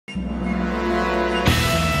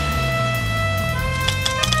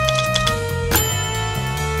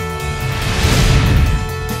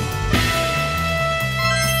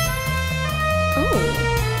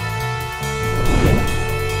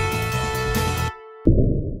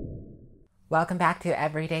Welcome back to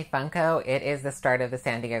Everyday Funko. It is the start of the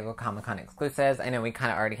San Diego Comic-Con exclusives. I know we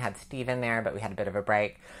kind of already had Steve in there, but we had a bit of a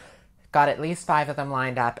break. Got at least 5 of them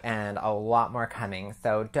lined up and a lot more coming.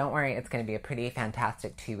 So don't worry, it's going to be a pretty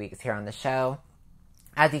fantastic 2 weeks here on the show.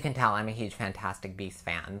 As you can tell, I'm a huge Fantastic Beasts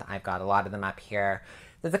fan. I've got a lot of them up here.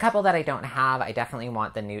 There's a couple that I don't have. I definitely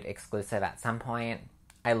want the Newt exclusive at some point.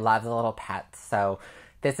 I love the little pets, so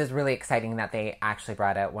this is really exciting that they actually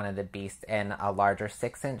brought out one of the Beasts in a larger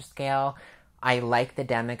 6-inch scale. I like the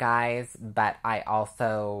Demiguys, but I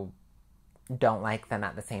also don't like them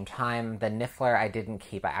at the same time. The Niffler I didn't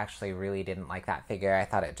keep. I actually really didn't like that figure. I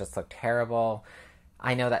thought it just looked terrible.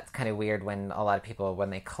 I know that's kind of weird when a lot of people,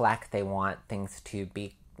 when they collect, they want things to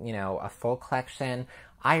be, a full collection.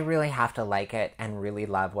 I really have to like it and really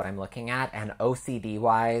love what I'm looking at. And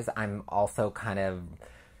OCD-wise, I'm also kind of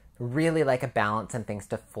really like a balance and things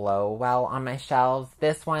to flow well on my shelves.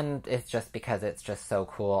 This one is just because it's just so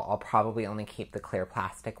cool. I'll probably only keep the clear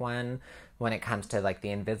plastic one when it comes to like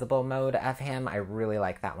the invisible mode of him. I really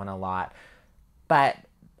like that one a lot. But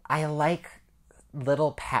I like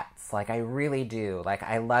little pets. Like I really do. Like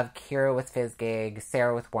I love Kira with Fizzgig,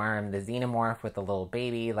 Sarah with Worm, the Xenomorph with the little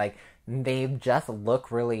baby. Like they just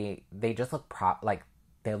look they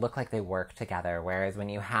look like they work together. Whereas when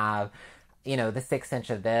you have the 6-inch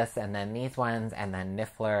of this, and then these ones, and then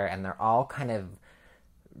Niffler, and they're all kind of,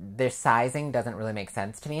 their sizing doesn't really make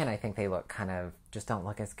sense to me, and I think they look just don't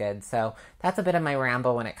look as good. So that's a bit of my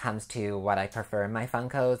ramble when it comes to what I prefer in my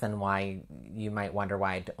Funkos, and why you might wonder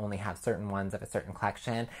why I only have certain ones of a certain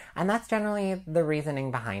collection. And that's generally the reasoning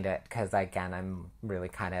behind it, because again, I'm really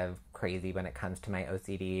kind of crazy when it comes to my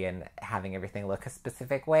OCD and having everything look a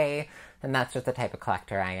specific way, and that's just the type of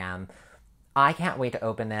collector I am. I can't wait to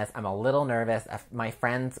open this. I'm a little nervous. My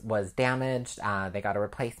friend's was damaged. They got a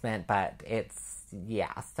replacement, but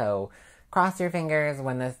so cross your fingers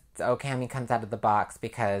when this Occamy comes out of the box,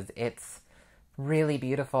 because it's really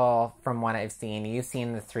beautiful from what I've seen. You've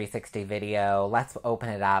seen the 360 video. Let's open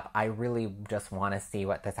it up. I really just want to see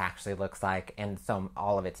what this actually looks like in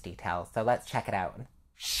all of its details. So let's check it out.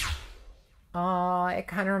 Oh, it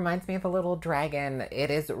kind of reminds me of a little dragon.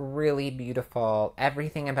 It is really beautiful.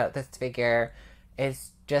 Everything about this figure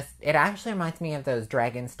is it actually reminds me of those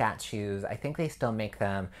dragon statues. I think they still make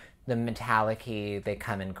them. The metallic-y, they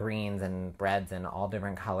come in greens and reds and all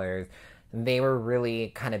different colors. They were really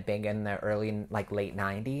kind of big in the early, late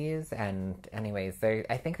 90s. And anyways,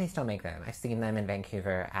 I think they still make them. I've seen them in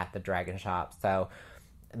Vancouver at the Dragon Shop. So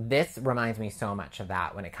this reminds me so much of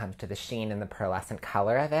that when it comes to the sheen and the pearlescent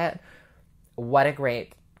color of it. What a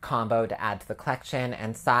great combo to add to the collection,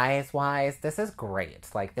 and size-wise, this is great.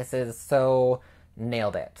 This is so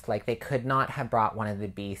nailed it. They could not have brought one of the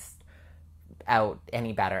Beasts out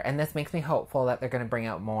any better, and this makes me hopeful that they're going to bring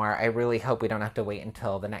out more. I really hope we don't have to wait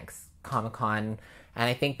until the next Comic-Con, and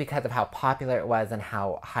I think because of how popular it was and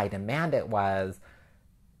how high demand it was,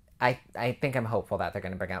 I think I'm hopeful that they're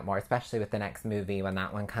going to bring out more, especially with the next movie when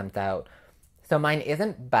that one comes out. So mine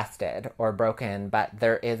isn't busted or broken, but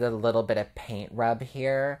there is a little bit of paint rub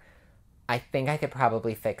here. I think I could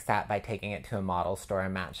probably fix that by taking it to a model store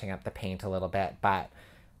and matching up the paint a little bit, but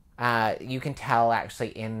you can tell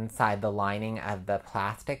actually inside the lining of the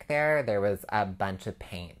plastic there was a bunch of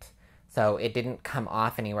paint. So it didn't come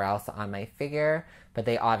off anywhere else on my figure, but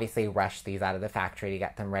they obviously rushed these out of the factory to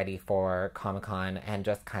get them ready for Comic-Con, and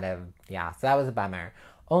just so that was a bummer.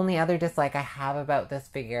 Only other dislike I have about this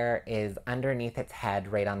figure is underneath its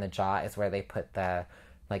head, right on the jaw, is where they put the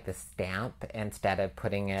stamp, instead of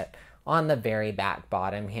putting it on the very back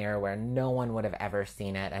bottom here, where no one would have ever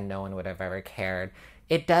seen it and no one would have ever cared.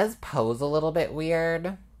 It does pose a little bit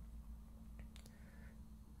weird.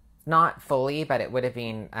 Not fully, but it would have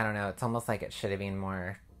been, I don't know, it's almost like it should have been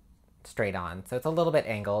more straight on. So it's a little bit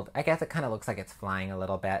angled. I guess it kind of looks like it's flying a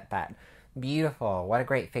little bit, but beautiful. What a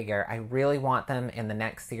great figure. I really want them in the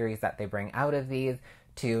next series that they bring out of these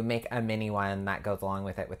to make a mini one that goes along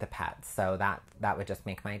with it with the pets. So that would just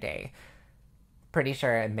make my day. Pretty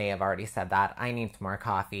sure I may have already said that. I need some more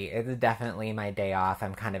coffee. It's definitely my day off.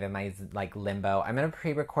 I'm kind of in my limbo. I'm going to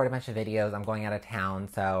pre-record a bunch of videos. I'm going out of town,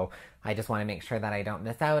 so I just want to make sure that I don't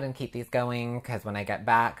miss out and keep these going, because when I get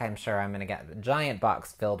back, I'm sure I'm going to get a giant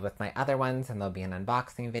box filled with my other ones, and there'll be an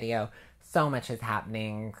unboxing video. So much is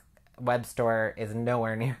happening. Web store is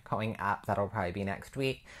nowhere near going up. That'll probably be next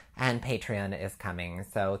week. And Patreon is coming.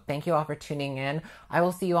 So thank you all for tuning in. I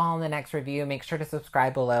will see you all in the next review. Make sure to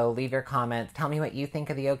subscribe below. Leave your comments. Tell me what you think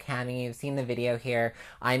of the Occamy. You've seen the video here.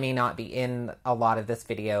 I may not be in a lot of this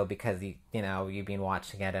video because, you've been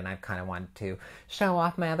watching it, and I've kind of wanted to show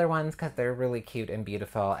off my other ones because they're really cute and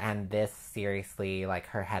beautiful. And this, seriously,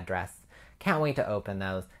 her headdress. Can't wait to open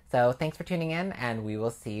those. So thanks for tuning in, and we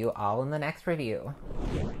will see you all in the next review.